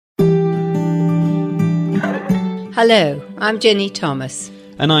Hello, I'm Jenny Thomas.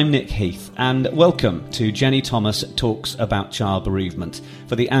 And I'm Nick Heath, and welcome to Jenny Thomas Talks About Child Bereavement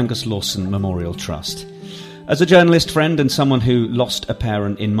for the Angus Lawson Memorial Trust. As a journalist friend and someone who lost a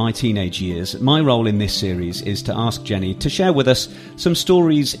parent in my teenage years, my role in this series is to ask Jenny to share with us some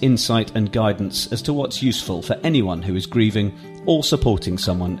stories, insight and guidance as to what's useful for anyone who is grieving or supporting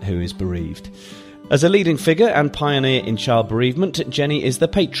someone who is bereaved. As a leading figure and pioneer in child bereavement, Jenny is the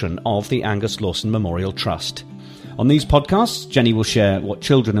patron of the Angus Lawson Memorial Trust. On these podcasts, Jenny will share what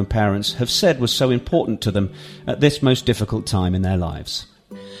children and parents have said was so important to them at this most difficult time in their lives.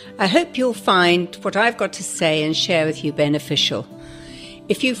 I hope you'll find what I've got to say and share with you beneficial.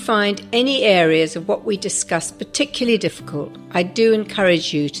 If you find any areas of what we discuss particularly difficult, I do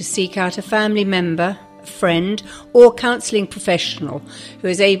encourage you to seek out a family member, a friend, or counselling professional who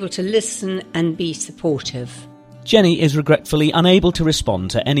is able to listen and be supportive. Jenny is regretfully unable to respond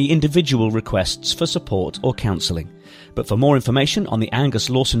to any individual requests for support or counselling. But for more information on the Angus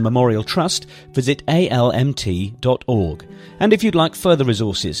Lawson Memorial Trust, visit almt.org. And if you'd like further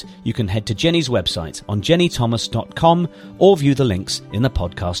resources, you can head to Jenny's website on jennythomas.com or view the links in the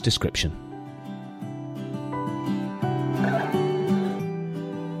podcast description.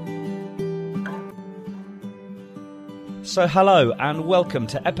 So hello and welcome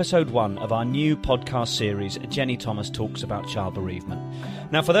to episode 1 of our new podcast series, Jenny Thomas Talks About Child Bereavement.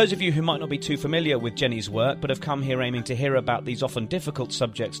 Now, for those of you who might not be too familiar with Jenny's work but have come here aiming to hear about these often difficult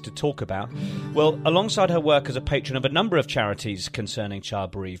subjects to talk about, well, alongside her work as a patron of a number of charities concerning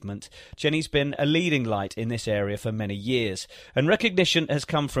child bereavement, Jenny's been a leading light in this area for many years. And recognition has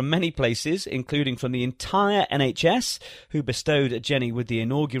come from many places, including from the entire NHS, who bestowed Jenny with the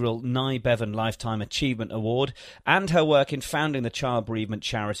inaugural Nye Bevan Lifetime Achievement Award, and her work in founding the child bereavement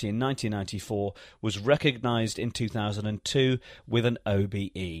charity in 1994 was recognised in 2002 with an OBE.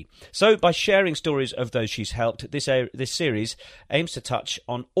 So by sharing stories of those she's helped, this series aims to touch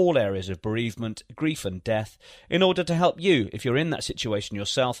on all areas of bereavement, grief and death in order to help you if you're in that situation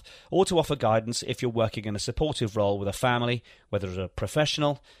yourself, or to offer guidance if you're working in a supportive role with a family, whether as a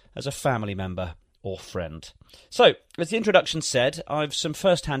professional, as a family member or friend. So, as the introduction said, I've some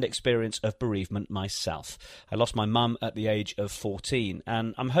first-hand experience of bereavement myself. I lost my mum at the age of 14,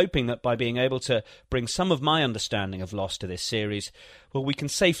 and I'm hoping that by being able to bring some of my understanding of loss to this series, well, we can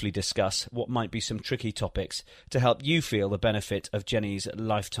safely discuss what might be some tricky topics to help you feel the benefit of Jenny's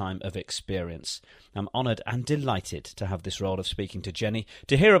lifetime of experience. I'm honoured and delighted to have this role of speaking to Jenny,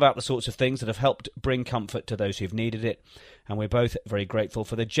 to hear about the sorts of things that have helped bring comfort to those who've needed it, and we're both very grateful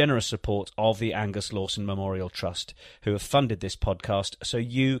for the generous support of the Angus Lawson Memorial Trust, who have funded this podcast so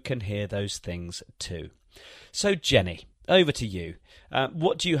you can hear those things too. So Jenny, over to you.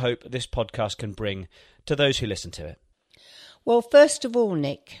 What do you hope this podcast can bring to those who listen to it? Well, first of all,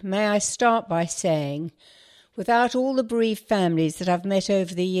 Nick, may I start by saying, without all the bereaved families that I've met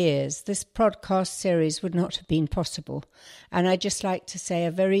over the years, this podcast series would not have been possible, and I'd just like to say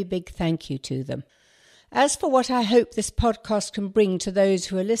a very big thank you to them. As for what I hope this podcast can bring to those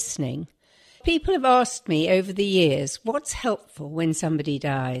who are listening, people have asked me over the years, what's helpful when somebody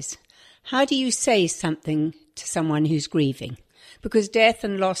dies? How do you say something to someone who's grieving? Because death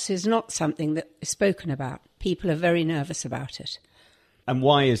and loss is not something that is spoken about. People are very nervous about it. And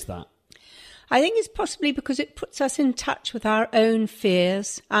why is that? I think it's possibly because it puts us in touch with our own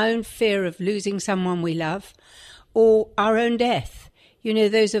fears, our own fear of losing someone we love, or our own death. You know,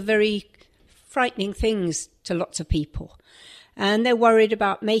 those are very frightening things to lots of people. And they're worried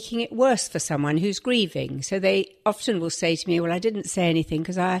about making it worse for someone who's grieving. So they often will say to me, well, I didn't say anything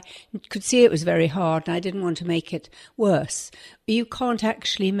because I could see it was very hard and I didn't want to make it worse. But you can't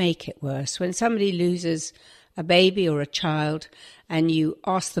actually make it worse. When somebody loses a baby or a child and you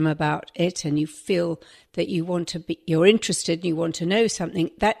ask them about it and you feel that you're interested and you want to know something,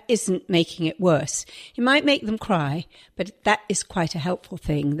 that isn't making it worse. It might make them cry, but that is quite a helpful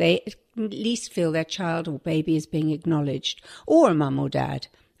thing. They at least feel their child or baby is being acknowledged, or a mum or dad.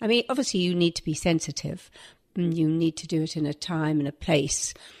 I mean, obviously you need to be sensitive. You need to do it in a time and a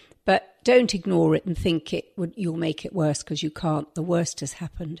place, but don't ignore it and think you'll make it worse, because you can't. The worst has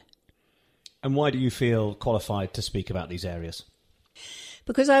happened. And why do you feel qualified to speak about these areas?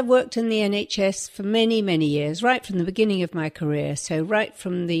 Because I've worked in the NHS for many, many years, right from the beginning of my career, so right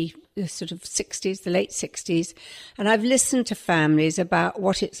from the sort of 60s, the late 60s, and I've listened to families about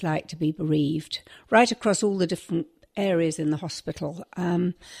what it's like to be bereaved, right across all the different areas in the hospital.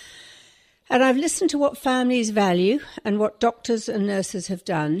 And I've listened to what families value and what doctors and nurses have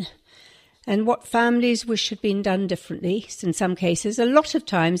done, and what families wish had been done differently. In some cases, a lot of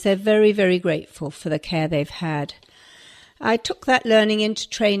times, they're very, very grateful for the care they've had. I took that learning into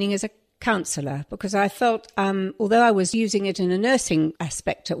training as a counsellor, because I felt, although I was using it in a nursing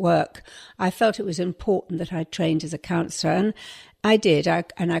aspect at work, I felt it was important that I trained as a counsellor. And I did,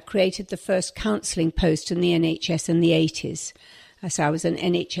 and I created the first counselling post in the NHS in the 80s. So I was an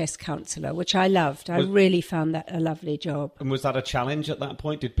NHS counsellor, which I loved. I really found that a lovely job. And was that a challenge at that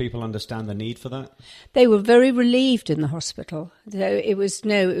point? Did people understand the need for that? They were very relieved in the hospital. So it was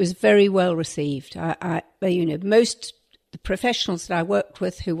very well received. Most the professionals that I worked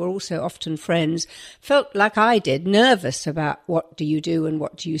with, who were also often friends, felt like I did, nervous about what do you do and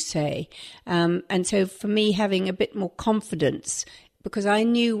what do you say. And so for me, having a bit more confidence, because I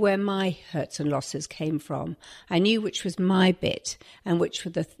knew where my hurts and losses came from. I knew which was my bit and which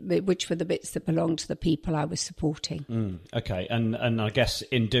were the bits that belonged to the people I was supporting. Okay, and I guess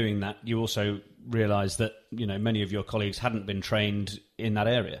in doing that, you also realised that many of your colleagues hadn't been trained in that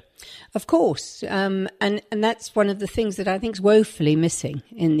area. Of course, and that's one of the things that I think is woefully missing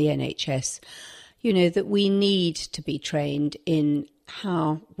in the NHS. That we need to be trained in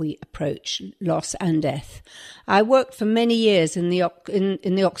how we approach loss and death. I worked for many years in the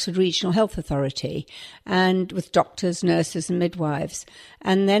Oxford Regional Health Authority and with doctors, nurses and midwives.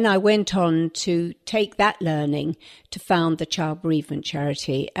 And then I went on to take that learning to found the Child Bereavement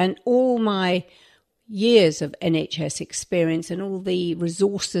Charity. And all my years of NHS experience and all the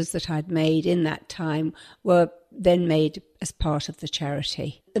resources that I'd made in that time were then made as part of the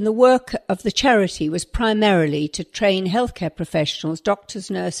charity. And the work of the charity was primarily to train healthcare professionals,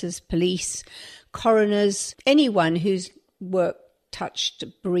 doctors, nurses, police, coroners, anyone whose work touched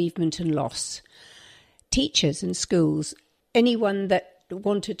bereavement and loss, teachers in schools, anyone that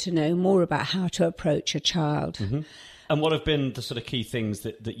wanted to know more about how to approach a child. Mm-hmm. And what have been the sort of key things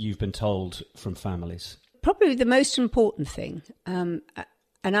that you've been told from families? Probably the most important thing,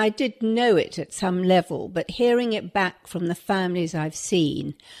 and I did know it at some level, but hearing it back from the families I've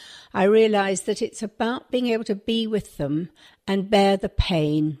seen, I realised that it's about being able to be with them and bear the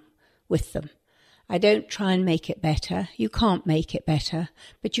pain with them. I don't try and make it better. You can't make it better,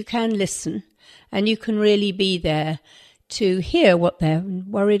 but you can listen and you can really be there to hear what they're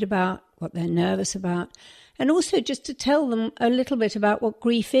worried about, what they're nervous about, and also just to tell them a little bit about what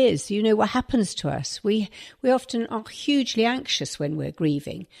grief is, what happens to us. We often are hugely anxious when we're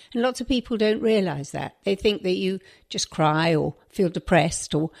grieving, and lots of people don't realise that. They think that you just cry or feel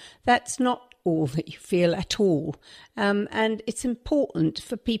depressed, or that's not all that you feel at all. And it's important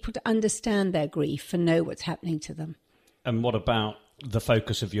for people to understand their grief and know what's happening to them. And what about the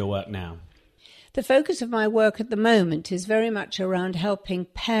focus of your work now? The focus of my work at the moment is very much around helping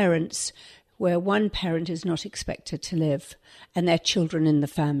parents where one parent is not expected to live and their children in the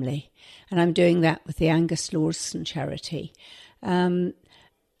family. And I'm doing that with the Angus Lawson charity.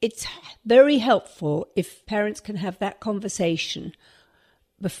 It's very helpful if parents can have that conversation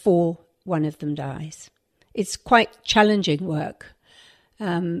before one of them dies. It's quite challenging work,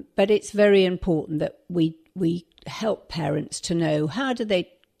 but it's very important that we help parents to know how do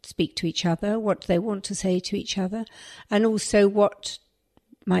they speak to each other, what do they want to say to each other, and also what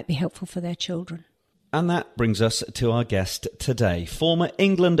might be helpful for their children. And that brings us to our guest today, former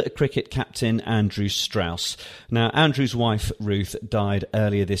England cricket captain Andrew Strauss. Now, Andrew's wife, Ruth, died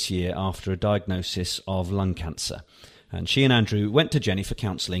earlier this year after a diagnosis of lung cancer. And she and Andrew went to Jenny for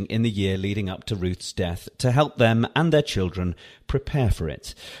counselling in the year leading up to Ruth's death to help them and their children prepare for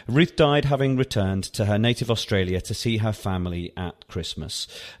it. Ruth died having returned to her native Australia to see her family at Christmas.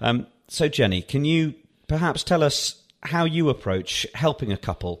 So, Jenny, can you perhaps tell us how you approach helping a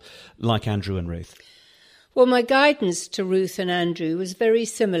couple like Andrew and Ruth? Well, my guidance to Ruth and Andrew was very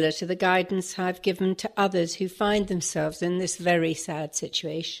similar to the guidance I've given to others who find themselves in this very sad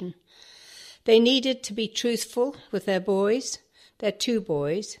situation. They needed to be truthful with their boys, their two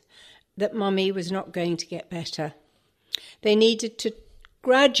boys, that Mummy was not going to get better. They needed to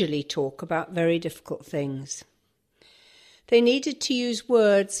gradually talk about very difficult things. They needed to use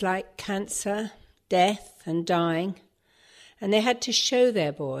words like cancer, death and dying. And they had to show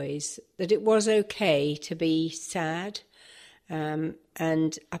their boys that it was okay to be sad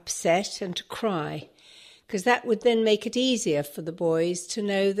and upset and to cry, because that would then make it easier for the boys to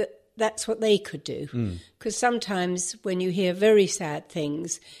know that that's what they could do. Because sometimes when you hear very sad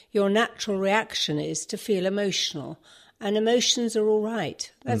things, your natural reaction is to feel emotional. And emotions are all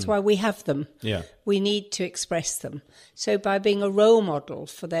right. That's why we have them. Yeah. We need to express them. So by being a role model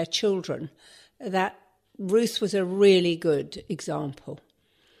for their children, that Ruth was a really good example.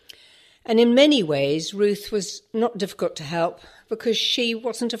 And in many ways, Ruth was not difficult to help because she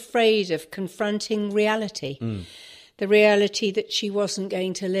wasn't afraid of confronting reality, the reality that she wasn't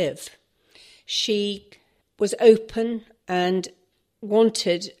going to live. She was open and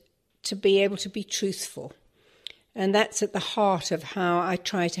wanted to be able to be truthful. And that's at the heart of how I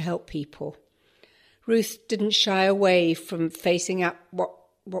try to help people. Ruth didn't shy away from facing up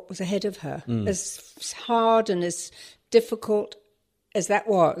what was ahead of her. As hard and as difficult as that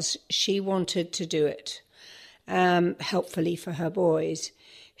was, she wanted to do it, helpfully for her boys.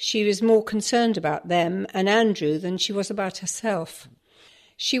 She was more concerned about them and Andrew than she was about herself.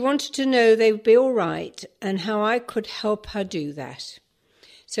 She wanted to know they would be all right and how I could help her do that.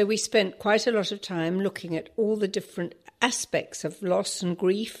 So we spent quite a lot of time looking at all the different aspects of loss and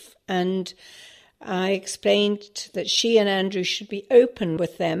grief, and I explained that she and Andrew should be open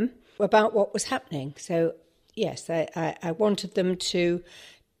with them about what was happening. So, yes, I wanted them to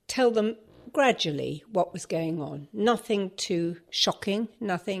tell them gradually what was going on. Nothing too shocking,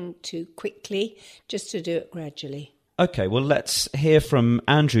 nothing too quickly, just to do it gradually. Okay, well, let's hear from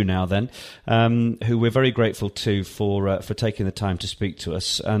Andrew now then, who we're very grateful to for taking the time to speak to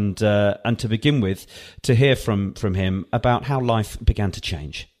us, and to begin with, to hear from him about how life began to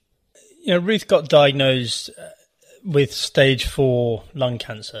change. You know, Ruth got diagnosed with stage 4 lung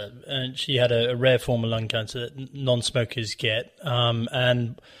cancer, and she had a rare form of lung cancer that non-smokers get.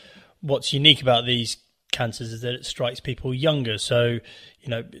 And what's unique about these cancers is that it strikes people younger. So, you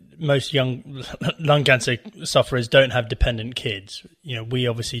know, most young lung cancer sufferers don't have dependent kids. You know, we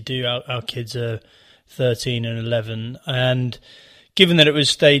obviously do. Our kids are 13 and 11. And given that it was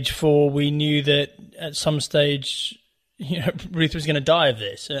stage 4, we knew that at some stage, you know, Ruth was going to die of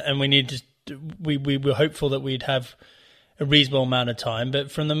this, and we were hopeful that we'd have a reasonable amount of time.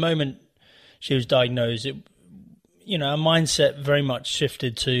 But from the moment she was diagnosed, our mindset very much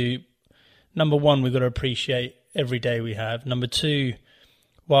shifted to, number one, we've got to appreciate every day we have. Number two,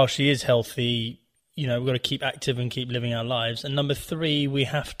 while she is healthy, we've got to keep active and keep living our lives. And number three, we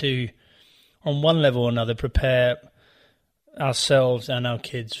have to, on one level or another, prepare ourselves and our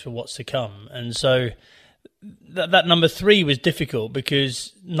kids for what's to come. And so that number three was difficult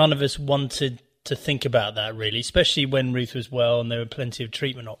because none of us wanted to think about that really, especially when Ruth was well and there were plenty of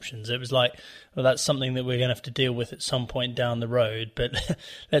treatment options. It was like, well, that's something that we're going to have to deal with at some point down the road, but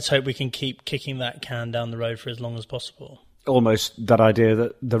let's hope we can keep kicking that can down the road for as long as possible. Almost that idea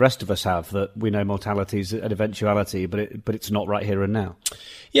that the rest of us have, that we know mortality is an eventuality, but it's not right here and now.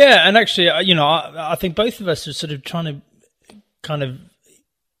 Yeah, and actually, I think both of us are sort of trying to kind of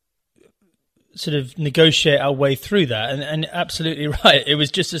sort of negotiate our way through that, and absolutely right. It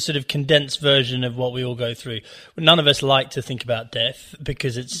was just a sort of condensed version of what we all go through. None of us like to think about death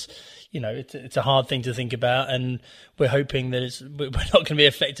because it's a hard thing to think about, and we're hoping that we're not going to be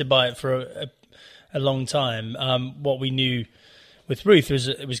affected by it for a long time. What we knew with Ruth was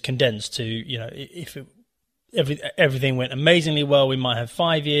it was condensed to, if everything went amazingly well, we might have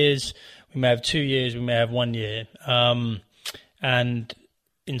 5 years, we may have 2 years, we may have 1 year, and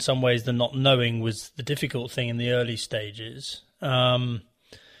in some ways, the not knowing was the difficult thing in the early stages.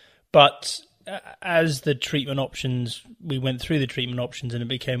 But as the treatment options, we went through the treatment options, and it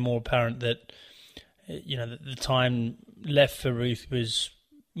became more apparent that, the time left for Ruth was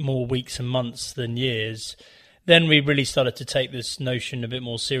more weeks and months than years. Then we really started to take this notion a bit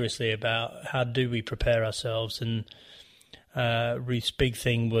more seriously about how do we prepare ourselves. And Ruth's big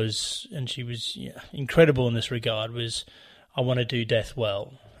thing was, and she was incredible in this regard, was, I want to do death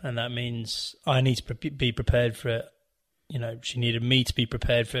well, and that means I need to be prepared for it. She needed me to be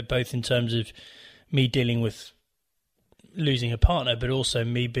prepared for it, both in terms of me dealing with losing a partner, but also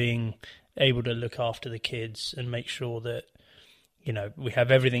me being able to look after the kids and make sure that, we have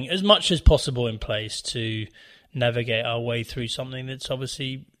everything as much as possible in place to navigate our way through something that's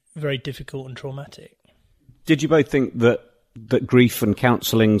obviously very difficult and traumatic. Did you both think that grief and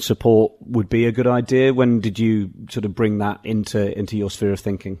counselling support would be a good idea? When did you sort of bring that into your sphere of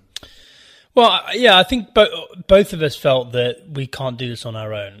thinking? Well, yeah, I think both of us felt that we can't do this on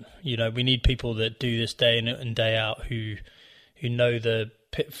our own. We need people that do this day in and day out who know the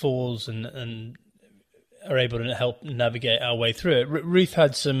pitfalls and are able to help navigate our way through it. Ruth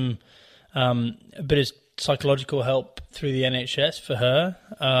had some a bit of psychological help through the NHS for her.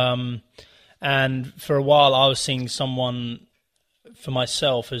 And for a while, I was seeing someone for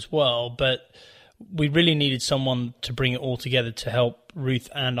myself as well, but we really needed someone to bring it all together to help Ruth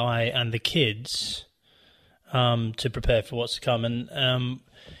and I and the kids to prepare for what's to come. And,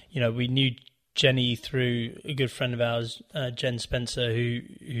 we knew Jenny through a good friend of ours, Jen Spencer, who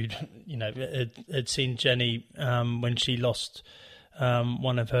had seen Jenny when she lost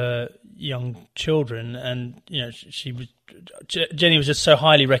one of her young children. And, Jenny was just so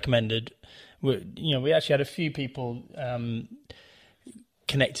highly recommended. We actually had a few people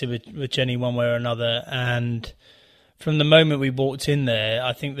connected with Jenny one way or another, and from the moment we walked in there,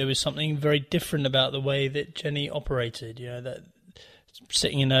 I think there was something very different about the way that Jenny operated. That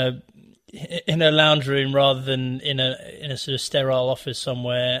sitting in a lounge room rather than in a sort of sterile office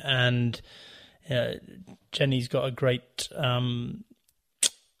somewhere, and Jenny's got a great,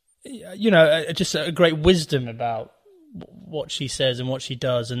 just a great wisdom about what she says and what she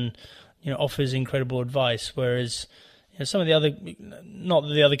does, and offers incredible advice. Whereas some of the other, not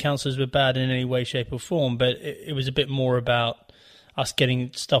that the other counsellors were bad in any way, shape or form, but it was a bit more about us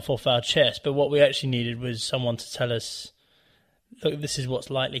getting stuff off our chest. But what we actually needed was someone to tell us, look, this is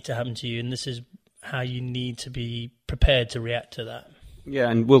what's likely to happen to you, and this is how you need to be prepared to react to that. Yeah,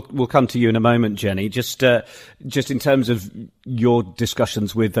 and we'll come to you in a moment, Jenny. Just in terms of your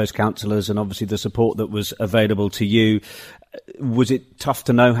discussions with those counsellors and obviously the support that was available to you, was it tough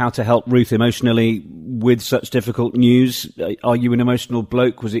to know how to help Ruth emotionally with such difficult news? Are you an emotional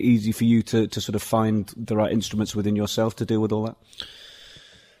bloke? Was it easy for you to sort of find the right instruments within yourself to deal with all that?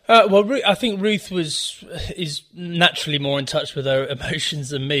 I think Ruth is naturally more in touch with her emotions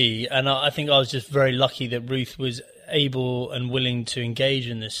than me, and I think I was just very lucky that Ruth was able and willing to engage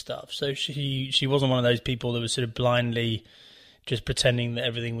in this stuff. So she wasn't one of those people that was sort of blindly just pretending that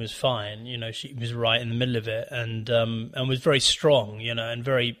everything was fine. She was right in the middle of it, and was very strong, and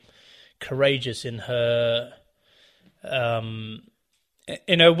very courageous in her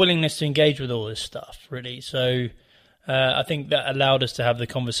willingness to engage with all this stuff, really. So I think that allowed us to have the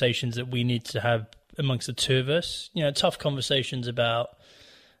conversations that we need to have amongst the two of us. Tough conversations about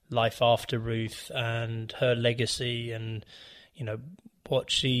life after Ruth and her legacy, and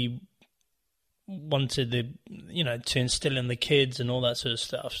what she wanted to instill in the kids and all that sort of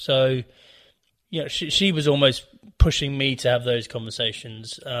stuff. So she was almost pushing me to have those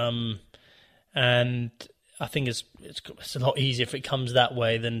conversations, and I think it's a lot easier if it comes that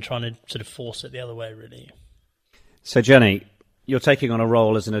way than trying to sort of force it the other way, really. So Jenny, you're taking on a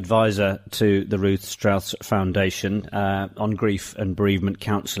role as an advisor to the Ruth Strauss Foundation on grief and bereavement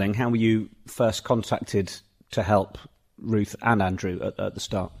counselling. How were you first contacted to help Ruth and Andrew at the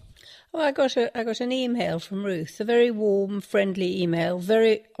start? Well, I got an email from Ruth, a very warm, friendly email,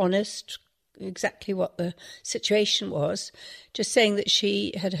 very honest, exactly what the situation was, just saying that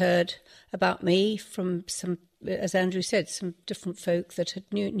she had heard about me from some, as Andrew said, some different folk that had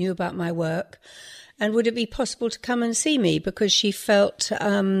knew about my work. And would it be possible to come and see me, because she felt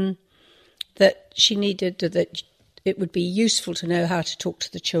that she needed, that it would be useful to know how to talk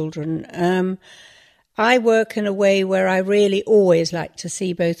to the children. I work in a way where I really always like to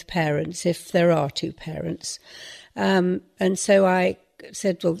see both parents, if there are two parents. And so I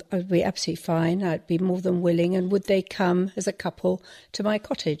said, well, I'd be absolutely fine. I'd be more than willing. And would they come as a couple to my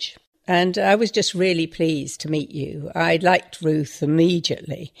cottage? And I was just really pleased to meet you. I liked Ruth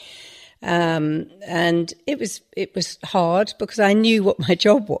immediately. And it was hard because I knew what my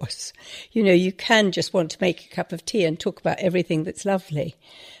job was. You can just want to make a cup of tea and talk about everything that's lovely.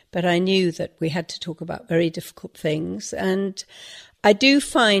 But I knew that we had to talk about very difficult things. And I do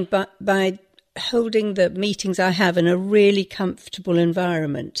find by holding the meetings I have in a really comfortable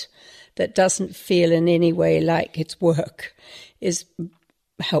environment that doesn't feel in any way like it's work is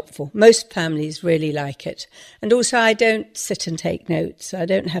helpful. Most families really like it. And also I don't sit and take notes. I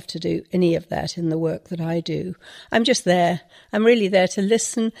don't have to do any of that in the work that I do. I'm just there. I'm really there to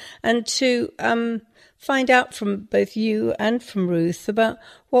listen and to find out from both you and from Ruth about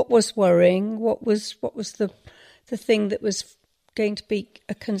what was worrying, what was the thing that was going to be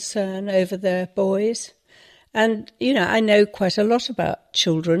a concern over their boys. And, I know quite a lot about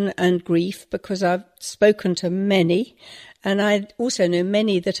children and grief because I've spoken to many, and I also know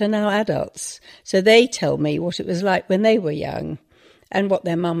many that are now adults. So they tell me what it was like when they were young and what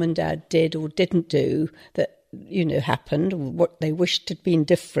their mum and dad did or didn't do that, happened, or what they wished had been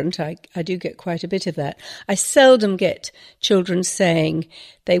different. I do get quite a bit of that. I seldom get children saying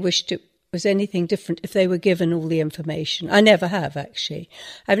they wished it was anything different if they were given all the information. I never have, actually.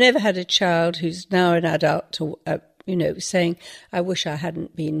 I've never had a child who's now an adult or, saying, I wish I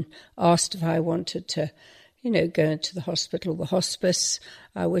hadn't been asked if I wanted to, go into the hospital or the hospice.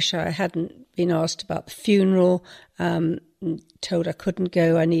 I wish I hadn't been asked about the funeral, told I couldn't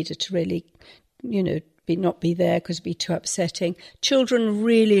go. I needed to really, not be there because it'd be too upsetting. Children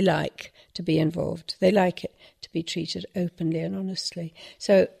really like to be involved. They like it to be treated openly and honestly.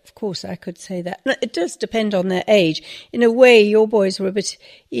 So, of course, I could say that. It does depend on their age. In a way, your boys were a bit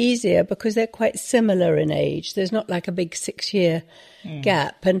easier because they're quite similar in age. There's not like a big 6-year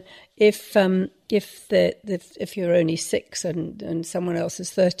gap. And if you're only 6 and someone else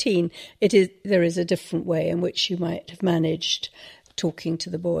is 13, there is a different way in which you might have managed talking to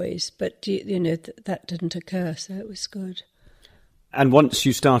the boys. But, that didn't occur, so it was good. And once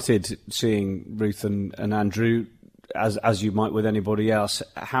you started seeing Ruth and Andrew, as you might with anybody else,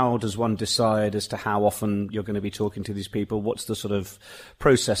 how does one decide as to how often you're going to be talking to these people? What's the sort of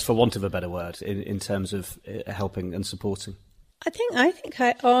process, for want of a better word, in terms of helping and supporting? I think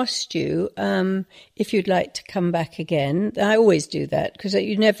I asked you if you'd like to come back again. I always do that because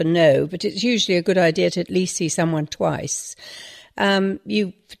you never know, but it's usually a good idea to at least see someone twice.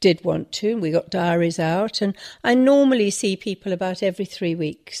 You did want to, we got diaries out, and I normally see people about every 3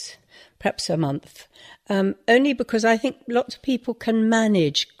 weeks, perhaps a month, only because I think lots of people can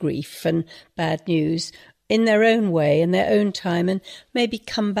manage grief and bad news in their own way, in their own time, and maybe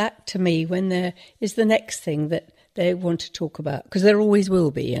come back to me when there is the next thing that they want to talk about, because there always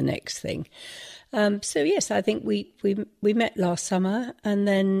will be a next thing. So yes, I think we met last summer, and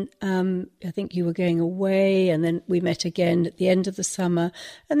then I think you were going away, and then we met again at the end of the summer,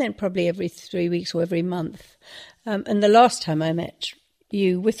 and then probably every 3 weeks or every month. And the last time I met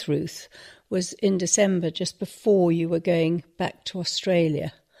you with Ruth was in December, just before you were going back to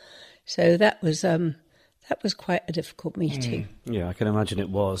Australia. So that was quite a difficult meeting. Yeah, I can imagine it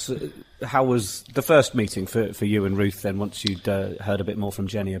was. How was the first meeting for you and Ruth then, once you'd heard a bit more from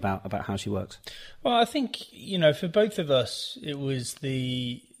Jenny about how she works? Well, I think, for both of us, it was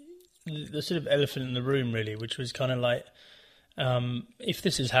the sort of elephant in the room, really, which was kind of like, if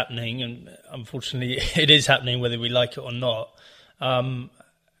this is happening, and unfortunately it is happening whether we like it or not, how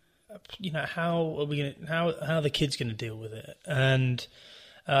are we going to, how are the kids going to deal with it? And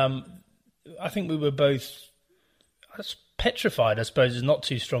I think we were both petrified, I suppose is not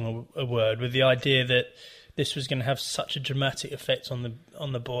too strong a word, with the idea that this was going to have such a dramatic effect on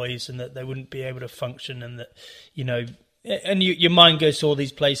the boys, and that they wouldn't be able to function, and that, and your mind goes to all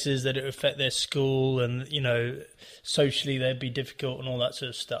these places that it would affect their school, and, socially they'd be difficult and all that sort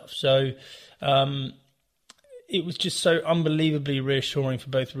of stuff. So it was just so unbelievably reassuring for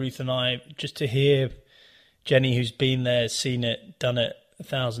both Ruth and I just to hear Jenny, who's been there, seen it, done it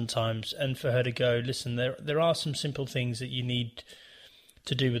 1,000 times, and for her to go, listen, there are some simple things that you need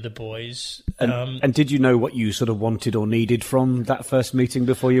to do with the boys. And did you know what you sort of wanted or needed from that first meeting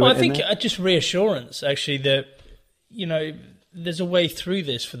before you went in there? I think just reassurance, actually, that, there's a way through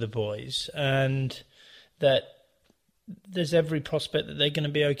this for the boys, and that there's every prospect that they're going to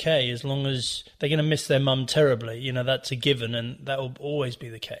be okay, as long as they're going to miss their mum terribly. That's a given, and that will always be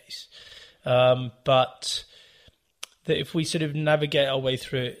the case. But that if we sort of navigate our way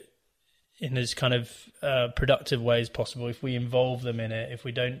through it in as kind of productive way as possible, if we involve them in it, if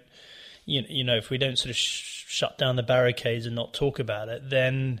we don't, if we don't sort of shut down the barricades and not talk about it,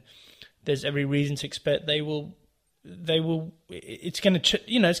 then there's every reason to expect they will. It's going to,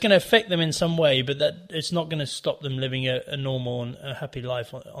 it's going to affect them in some way, but that it's not going to stop them living a normal and a happy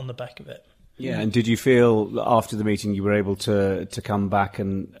life on the back of it. Yeah, and did you feel after the meeting you were able to come back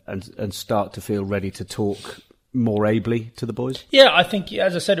and start to feel ready to talk more ably to the boys? Yeah, I think,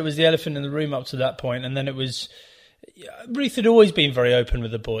 as I said, it was the elephant in the room up to that point, and then it was... Ruth had always been very open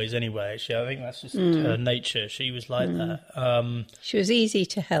with the boys anyway. I think that's just her nature. She was like that. She was easy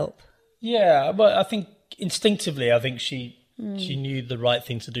to help. Yeah, but I think instinctively, she knew the right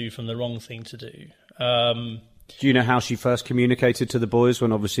thing to do from the wrong thing to do. Do you know how she first communicated to the boys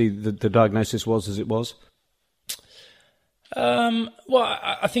when obviously the diagnosis was as it was? Well,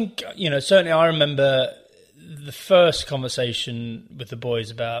 I think, certainly I remember the first conversation with the boys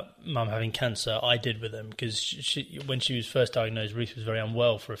about Mum having cancer I did with them, because when she was first diagnosed, Ruth was very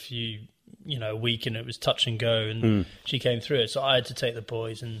unwell for a week, and it was touch and go, and she came through it. So I had to take the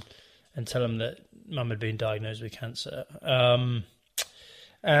boys and tell them that Mum had been diagnosed with cancer.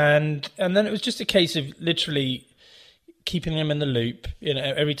 And then it was just a case of literally keeping them in the loop.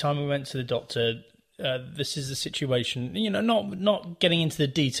 Every time we went to the doctor, this is the situation. Not getting into the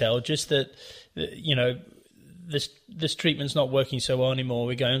detail, just that this treatment's not working so well anymore.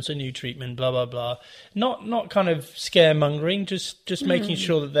 We're going to a new treatment, blah blah blah. Not kind of scaremongering, just making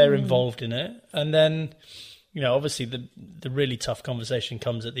sure that they're involved in it. And then, obviously the really tough conversation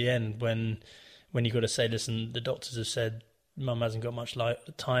comes at the end when you've got to say, listen, the doctors have said Mum hasn't got much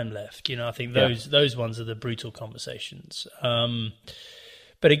time left. I think those ones are the brutal conversations.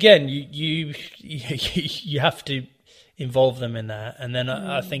 But again, you have to involve them in that. And then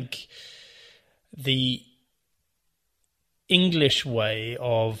I think the English way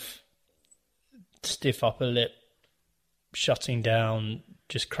of stiff upper lip, shutting down,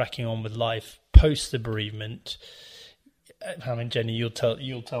 just cracking on with life post the bereavement, I mean, Jenny, you'll tell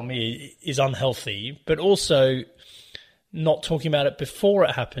me, is unhealthy, but also not talking about it before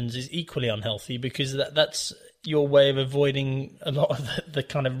it happens is equally unhealthy, because that's your way of avoiding a lot of the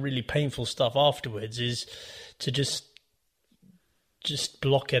kind of really painful stuff afterwards is to just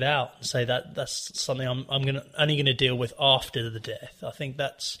block it out and say that's something I'm only gonna deal with after the death. I think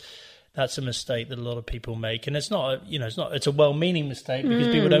that's a mistake that a lot of people make, and it's a well-meaning mistake because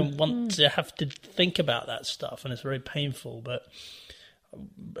people don't want to have to think about that stuff, and it's very painful. But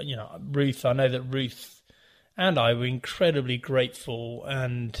Ruth, I know that Ruth and I were incredibly grateful,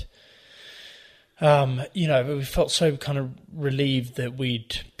 and we felt so kind of relieved that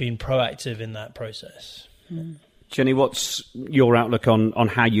we'd been proactive in that process. Jenny, what's your outlook on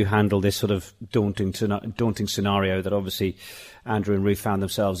how you handle this sort of daunting scenario that obviously Andrew and Ruth found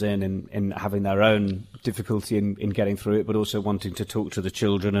themselves in having their own difficulty in getting through it, but also wanting to talk to the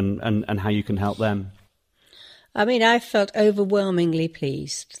children and how you can help them? I mean, I felt overwhelmingly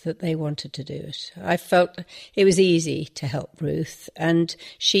pleased that they wanted to do it. I felt it was easy to help Ruth, and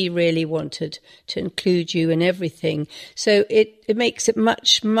she really wanted to include you in everything. So it makes it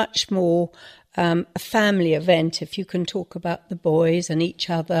much, much more a family event if you can talk about the boys and each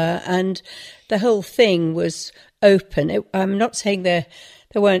other. And the whole thing was open. I'm not saying there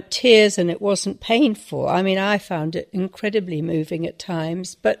weren't tears and it wasn't painful. I mean, I found it incredibly moving at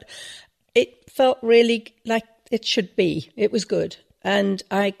times, but it felt really like it should be. It was good. And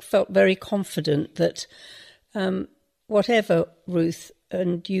I felt very confident that whatever Ruth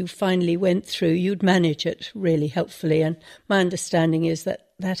and you finally went through, you'd manage it really helpfully. And my understanding is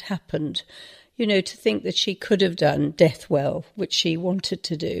that happened. To think that she could have done death well, which she wanted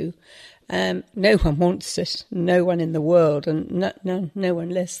to do. No one wants it. No one in the world, and no one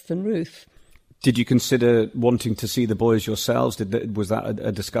less than Ruth. Did you consider wanting to see the boys yourselves? Was that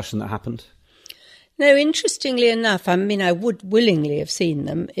a discussion that happened? No, interestingly enough, I mean, I would willingly have seen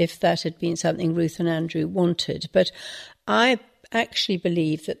them if that had been something Ruth and Andrew wanted. But I actually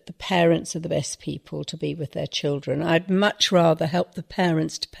believe that the parents are the best people to be with their children. I'd much rather help the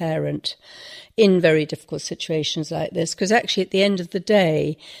parents to parent in very difficult situations like this, because actually at the end of the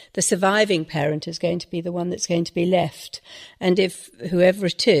day, the surviving parent is going to be the one that's going to be left. And if whoever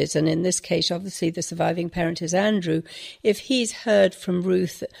it is, and in this case, obviously the surviving parent is Andrew, if he's heard from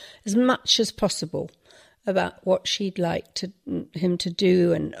Ruth as much as possible about what she'd like him to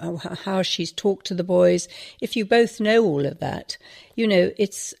do and how she's talked to the boys. If you both know all of that,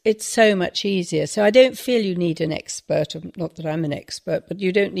 it's so much easier. So I don't feel you need an expert, not that I'm an expert, but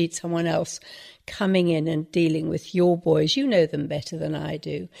you don't need someone else coming in and dealing with your boys. You know them better than I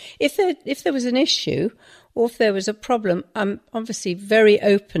do. If there was an issue or if there was a problem, I'm obviously very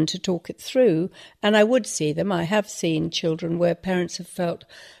open to talk it through, and I would see them. I have seen children where parents have felt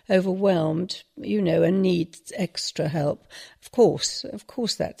overwhelmed, and need extra help. Of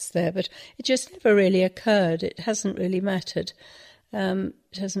course that's there, but it just never really occurred. It hasn't really mattered. It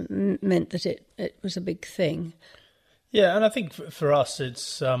hasn't meant that it was a big thing. Yeah, and I think for us,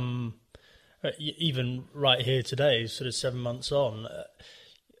 it's even right here today, sort of 7 months on,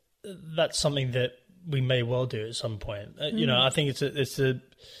 that's something that we may well do at some point. I think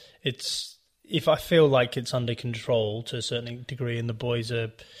it's if I feel like it's under control to a certain degree, and the boys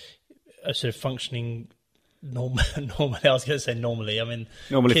are sort of functioning normally. I was going to say normally. I mean,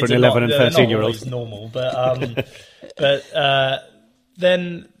 normally for an 11 and 13-year-old, normal, but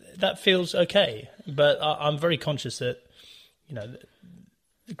then that feels okay. But I'm very conscious that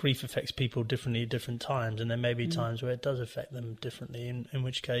grief affects people differently at different times, and there may be times where it does affect them differently. In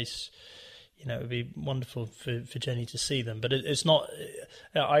which case, it would be wonderful for Jenny to see them. But it's not.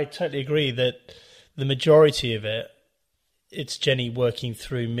 I totally agree that the majority of it's Jenny working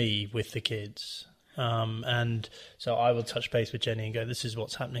through me with the kids. And so I will touch base with Jenny and go, this is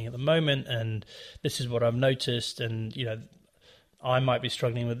what's happening at the moment, and this is what I've noticed, and I might be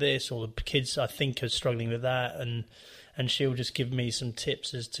struggling with this, or the kids I think are struggling with that, and she'll just give me some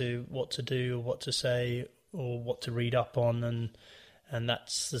tips as to what to do, or what to say, or what to read up on, and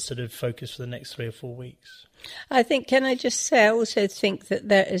that's the sort of focus for the next 3 or 4 weeks. I think, can I just say, I also think that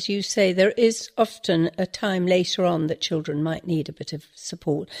there, as you say, there is often a time later on that children might need a bit of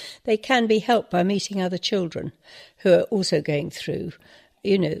support. They can be helped by meeting other children who are also going through,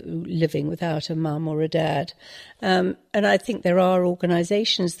 living without a mum or a dad. And I think there are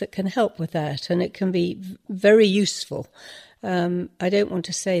organisations that can help with that, and it can be very useful. I don't want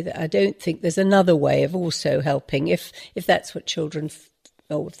to say that I don't think there's another way of also helping if that's what children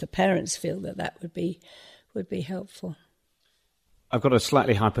or if the parents feel that would be helpful. I've got a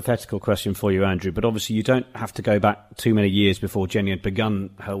slightly hypothetical question for you, Andrew, but obviously you don't have to go back too many years before Jenny had begun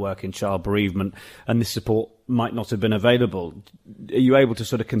her work in child bereavement, and this support might not have been available. Are you able to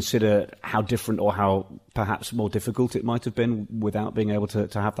sort of consider how different or how perhaps more difficult it might have been without being able to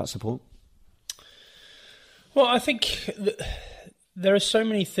have that support? Well, I think there are so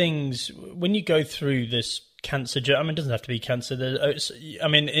many things when you go through this cancer journey. I mean, it doesn't have to be cancer. I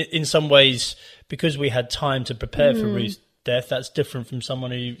mean, in some ways, because we had time to prepare for Ruth's death, that's different from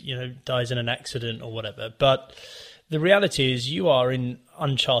someone who, dies in an accident or whatever. But the reality is you are in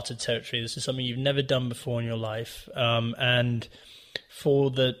uncharted territory. This is something you've never done before in your life. And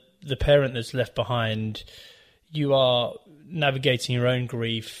for the parent that's left behind, you are navigating your own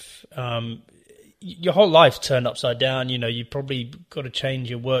grief. Your whole life turned upside down. You probably got to change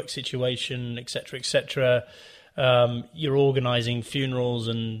your work situation, etc., etc. You're organising funerals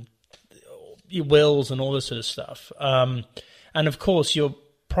and your wills and all this sort of stuff. And of course, your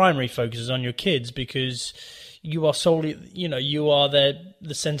primary focus is on your kids because you are solely, you are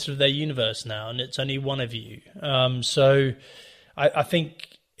the centre of their universe now, and it's only one of you. So I think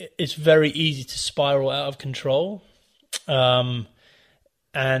it's very easy to spiral out of control. And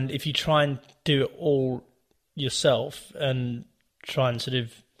if you try and do it all yourself and try and sort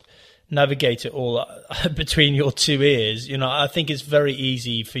of navigate it all between your two ears, I think it's very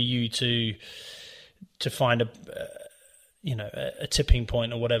easy for you to find a tipping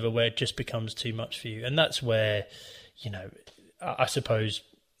point or whatever where it just becomes too much for you. And that's where, I suppose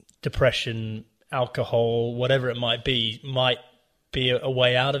depression, alcohol, whatever it might be a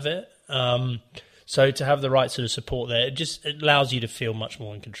way out of it. So to have the right sort of support there, it allows you to feel much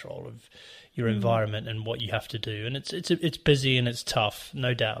more in control of your environment and what you have to do. And it's busy and it's tough,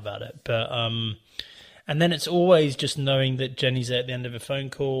 no doubt about it. But and then it's always just knowing that Jenny's there at the end of a phone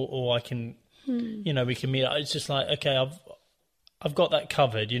call, or I can, we can meet. It's just like, okay, I've got that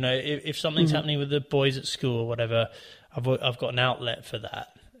covered. If something's happening with the boys at school or whatever, I've got an outlet for that.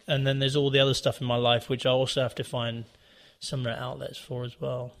 And then there's all the other stuff in my life which I also have to find similar outlets for as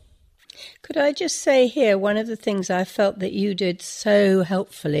well. Could I just say here, one of the things I felt that you did so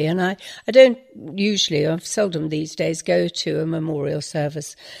helpfully, and I don't usually, I've seldom these days go to a memorial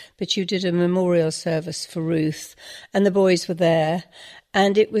service, but you did a memorial service for Ruth and the boys were there,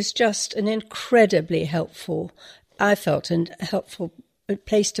 and it was just an incredibly helpful, I felt, a helpful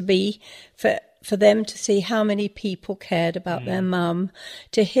place to be for them to see how many people cared about their mum,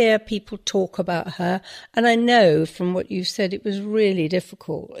 to hear people talk about her. And I know from what you said, it was really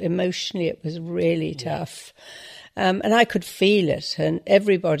difficult. Emotionally, it was really tough. And I could feel it. And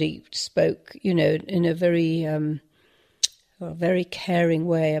everybody spoke, in a very, very caring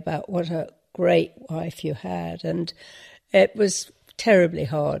way about what a great wife you had. And it was terribly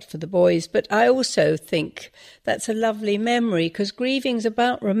hard for the boys, but I also think that's a lovely memory, because grieving's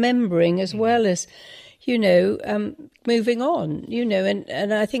about remembering as well as, moving on,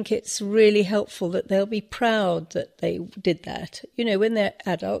 and I think it's really helpful that they'll be proud that they did that, when they're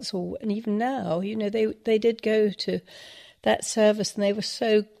adults, and even now, they did go to that service and they were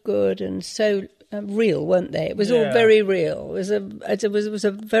so good and so real, weren't they? It was all very real. It was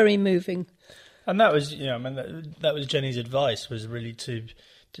a very moving. And that was, that was Jenny's advice, was really to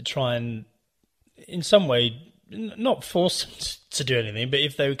try and, in some way, not force them to do anything, but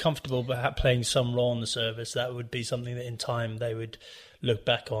if they were comfortable perhaps playing some role in the service, that would be something that in time they would look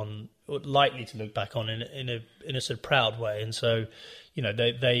back on, or likely to look back on in a sort of proud way. And so,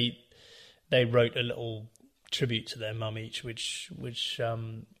 they wrote a little tribute to their mum each, which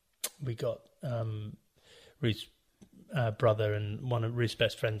we got Ruth's brother and one of Ruth's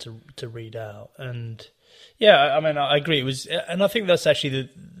best friends to read out. And I agree. It was, and I think that's actually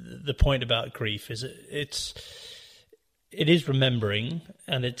the point about grief, is it is remembering,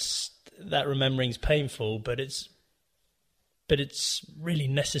 and that remembering's painful, but it's really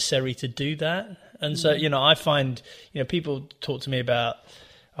necessary to do that. And so, I find, people talk to me about,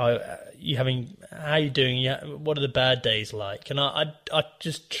 how are you doing? What are the bad days like? And I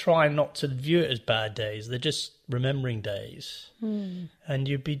just try not to view it as bad days. They're just remembering days. And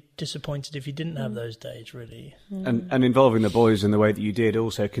you'd be disappointed if you didn't have those days, really. And involving the boys in the way that you did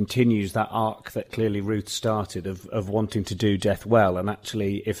also continues that arc that clearly Ruth started of wanting to do death well. And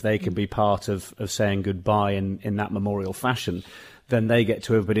actually, if they can be part of saying goodbye in that memorial fashion, then they get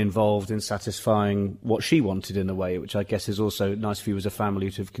to have been involved in satisfying what she wanted in a way, which I guess is also nice for you as a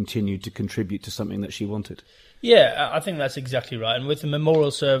family to have continued to contribute to something that she wanted. Yeah, I think that's exactly right. And with the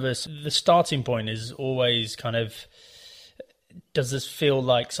memorial service, the starting point is always kind of, does this feel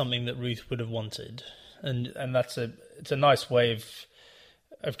like something that Ruth would have wanted? And it's a nice way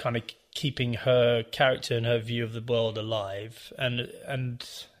of kind of keeping her character and her view of the world alive. And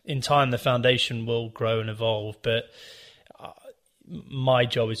in time, the foundation will grow and evolve, but my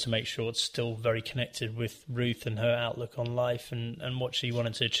job is to make sure it's still very connected with Ruth and her outlook on life and what she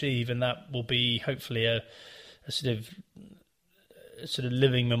wanted to achieve, and that will be hopefully a sort of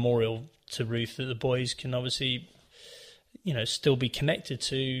living memorial to Ruth that the boys can obviously, still be connected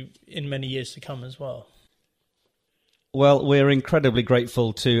to in many years to come as well. Well, we're incredibly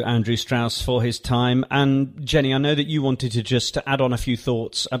grateful to Andrew Strauss for his time. And Jenny, I know that you wanted to just add on a few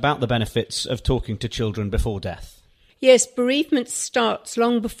thoughts about the benefits of talking to children before death. Yes, bereavement starts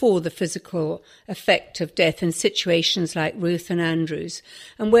long before the physical effect of death in situations like Ruth and Andrew's.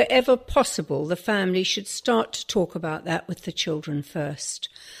 And wherever possible, the family should start to talk about that with the children first.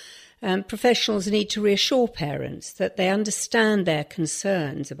 Professionals need to reassure parents that they understand their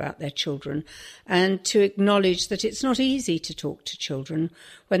concerns about their children and to acknowledge that it's not easy to talk to children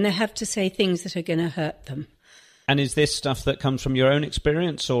when they have to say things that are going to hurt them. And is this stuff that comes from your own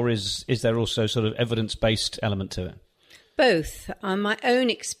experience, or is there also sort of evidence-based element to it? Both. My own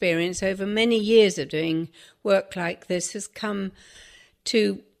experience over many years of doing work like this has come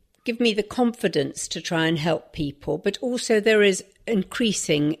to give me the confidence to try and help people, but also there is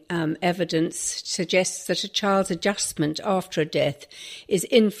increasing evidence suggests that a child's adjustment after a death is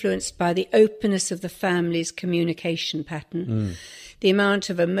influenced by the openness of the family's communication pattern, the amount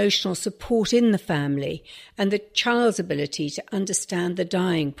of emotional support in the family, and the child's ability to understand the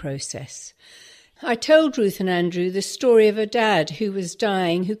dying process. I told Ruth and Andrew the story of a dad who was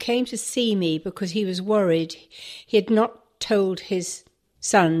dying, who came to see me because he was worried he had not told his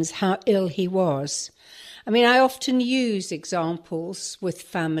sons how ill he was. I mean, I often use examples with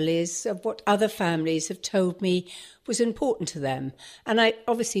families of what other families have told me was important to them. And I,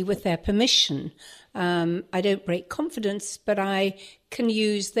 obviously, with their permission, I don't break confidence, but I can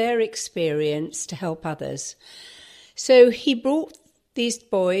use their experience to help others. So he brought these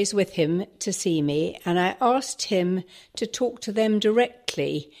boys with him to see me, and I asked him to talk to them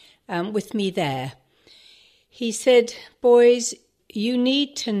directly with me there. He said, "Boys, you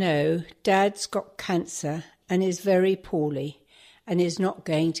need to know Dad's got cancer and is very poorly and is not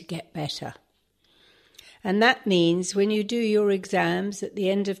going to get better. And that means when you do your exams at the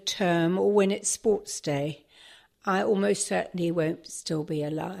end of term or when it's sports day, I almost certainly won't still be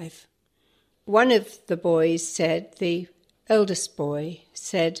alive." One of the boys said, the eldest boy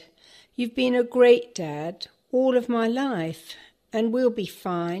said, "You've been a great dad all of my life and we'll be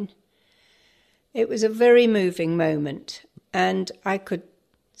fine." It was a very moving moment. And I could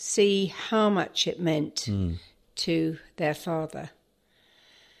see how much it meant to their father.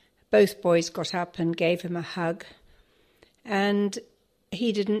 Both boys got up and gave him a hug. And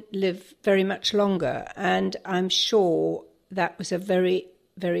he didn't live very much longer. And I'm sure that was a very,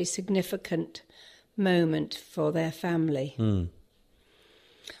 very significant moment for their family.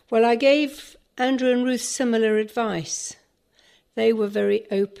 Well, I gave Andrew and Ruth similar advice. They were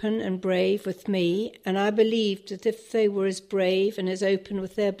very open and brave with me, and I believed that if they were as brave and as open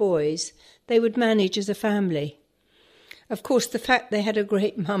with their boys, they would manage as a family. Of course, the fact they had a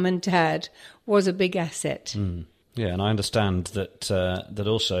great mum and dad was a big asset. Yeah, and I understand that that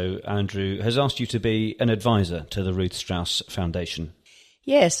also Andrew has asked you to be an advisor to the Ruth Strauss Foundation.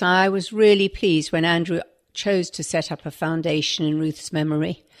 Yes, I was really pleased when Andrew chose to set up a foundation in Ruth's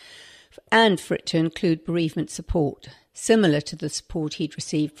memory and for it to include bereavement support, similar to the support he'd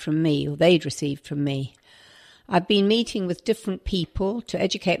received from me, or they'd received from me. I've been meeting with different people to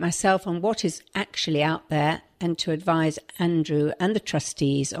educate myself on what is actually out there and to advise Andrew and the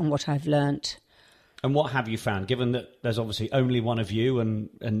trustees on what I've learnt. And what have you found, given that there's obviously only one of you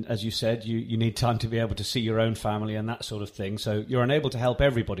and as you said, you need time to be able to see your own family and that sort of thing, so you're unable to help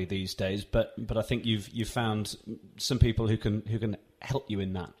everybody these days, but I think you've found some people who can help you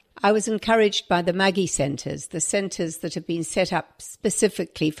in that. I was encouraged by the Maggie centres, the centres that have been set up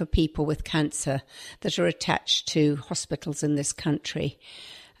specifically for people with cancer that are attached to hospitals in this country.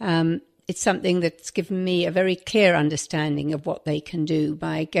 It's something that's given me a very clear understanding of what they can do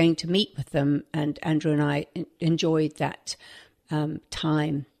by going to meet with them, and Andrew and I enjoyed that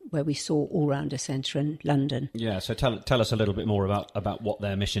time where we saw All Rounder Centre in London. Yeah, so tell us a little bit more about what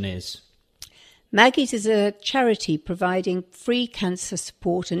their mission is. Maggie's is a charity providing free cancer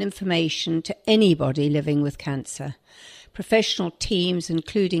support and information to anybody living with cancer. Professional teams,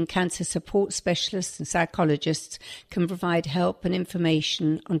 including cancer support specialists and psychologists, can provide help and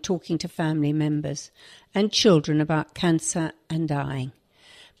information on talking to family members and children about cancer and dying,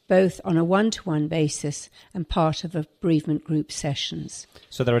 both on a one-to-one basis and part of a bereavement group sessions.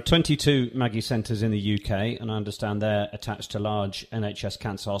 So there are 22 Maggie centres in the UK, and I understand they're attached to large NHS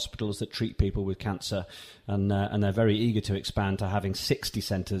cancer hospitals that treat people with cancer, and they're very eager to expand to having 60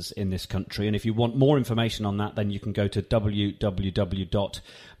 centres in this country. And if you want more information on that, then you can go to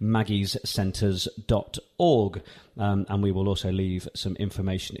www.maggiescentres.org, and we will also leave some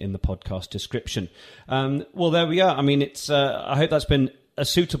information in the podcast description. Well, there we are. I mean, it's. I hope that's been a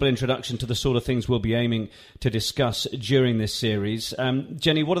suitable introduction to the sort of things we'll be aiming to discuss during this series.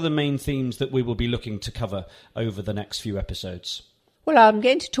 Jenny, what are the main themes that we will be looking to cover over the next few episodes? Well, I'm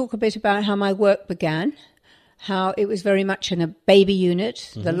going to talk a bit about how my work began, how it was very much in a baby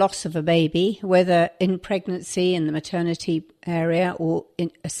unit, the loss of a baby, whether in pregnancy, in the maternity area, or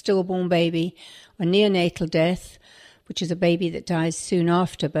in a stillborn baby, or neonatal death, which is a baby that dies soon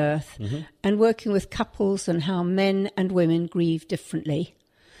after birth, and working with couples and how men and women grieve differently.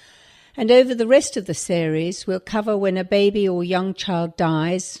 And over the rest of the series, we'll cover when a baby or young child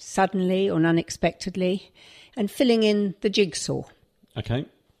dies suddenly or unexpectedly, and filling in the jigsaw. Okay.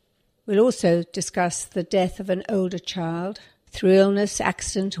 We'll also discuss the death of an older child through illness,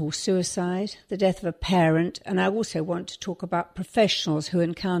 accident or suicide, the death of a parent, and I also want to talk about professionals who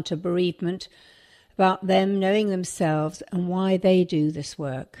encounter bereavement, about them knowing themselves and why they do this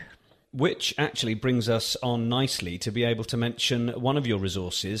work. Which actually brings us on nicely to be able to mention one of your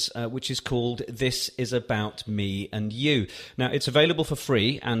resources, which is called This Is About Me and You. Now, it's available for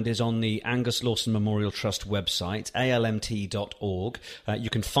free and is on the Angus Lawson Memorial Trust website, almt.org. You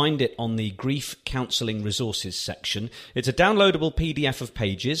can find it on the Grief Counselling Resources section. It's a downloadable PDF of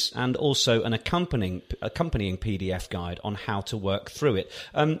pages and also an accompanying PDF guide on how to work through it.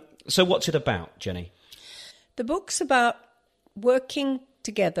 So what's it about, Jenny? The book's about working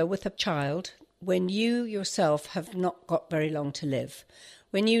together with a child when you yourself have not got very long to live,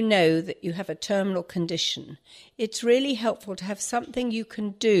 when you know that you have a terminal condition. It's really helpful to have something you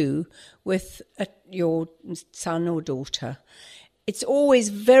can do with your son or daughter. It's always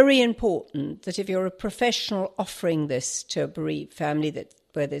very important that if you're a professional offering this to a bereaved family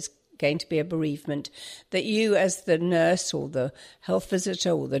where there's going to be a bereavement, that you as the nurse or the health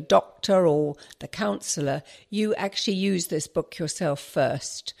visitor or the doctor or the counsellor, you actually use this book yourself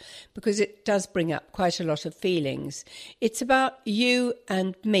first, because it does bring up quite a lot of feelings. It's about you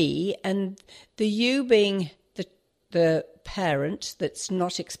and me, and the you being the parent that's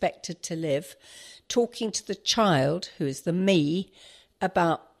not expected to live, talking to the child, who is the me,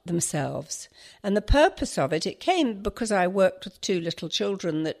 about themselves. And the purpose of it came because I worked with two little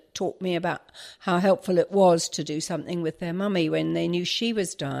children that taught me about how helpful it was to do something with their mummy when they knew she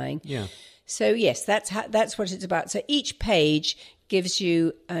was dying. Yeah. So yes, that's what it's about. So each page gives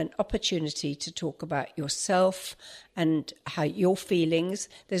you an opportunity to talk about yourself and how your feelings.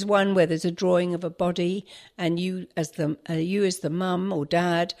 There's one where there's a drawing of a body, and you as the mum or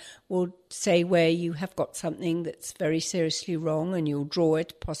dad will say where you have got something that's very seriously wrong, and you'll draw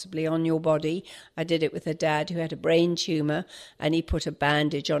it possibly on your body. I did it with a dad who had a brain tumour, and he put a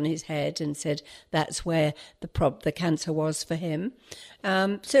bandage on his head and said that's where the cancer was for him.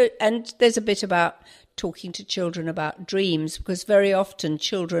 And there's a bit about talking to children about dreams, because very often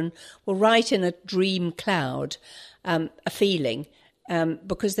children will write in a dream cloud a feeling,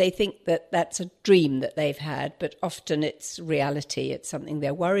 because they think that that's a dream that they've had, but often it's reality. It's something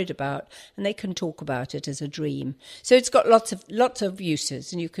they're worried about, and they can talk about it as a dream. So it's got lots of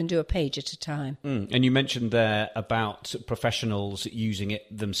uses, and you can do a page at a time. And you mentioned there about professionals using it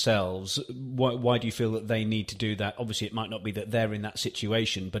themselves. Why do you feel that they need to do that? Obviously, it might not be that they're in that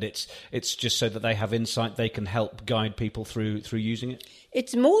situation, but it's just so that they have insight, they can help guide people through using it.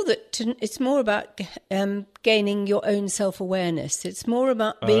 It's more about gaining your own self-awareness. It's more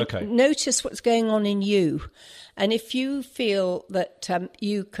about notice what's going on in you. And if you feel that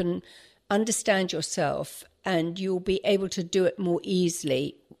you can understand yourself, and you'll be able to do it more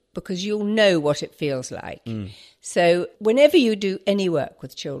easily because you'll know what it feels like. So whenever you do any work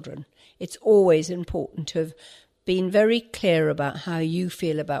with children, it's always important to have been very clear about how you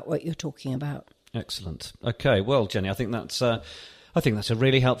feel about what you're talking about. Excellent. Okay, well, Jenny, I think that's a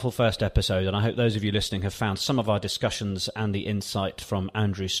really helpful first episode, and I hope those of you listening have found some of our discussions and the insight from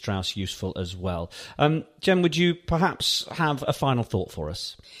Andrew Strauss useful as well. Jen, would you perhaps have a final thought for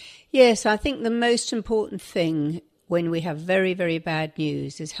us? Yes, I think the most important thing when we have very, very bad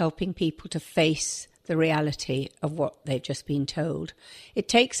news is helping people to face the reality of what they've just been told. It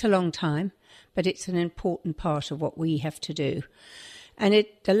takes a long time, but it's an important part of what we have to do. And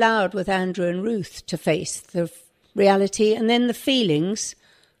it allowed with Andrew and Ruth to face the reality and then the feelings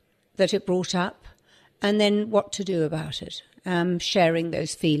that it brought up, and then what to do about it, sharing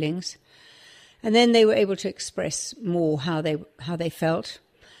those feelings. And then they were able to express more how they felt.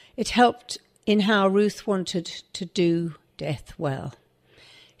 It helped in how Ruth wanted to do death well.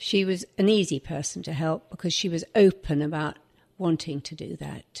 She was an easy person to help because she was open about wanting to do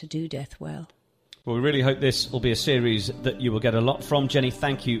that, to do death well. Well, we really hope this will be a series that you will get a lot from. Jenny,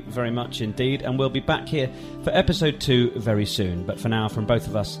 thank you very much indeed. And we'll be back here for episode 2 very soon. But for now, from both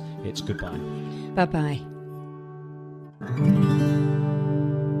of us, it's goodbye. Bye-bye.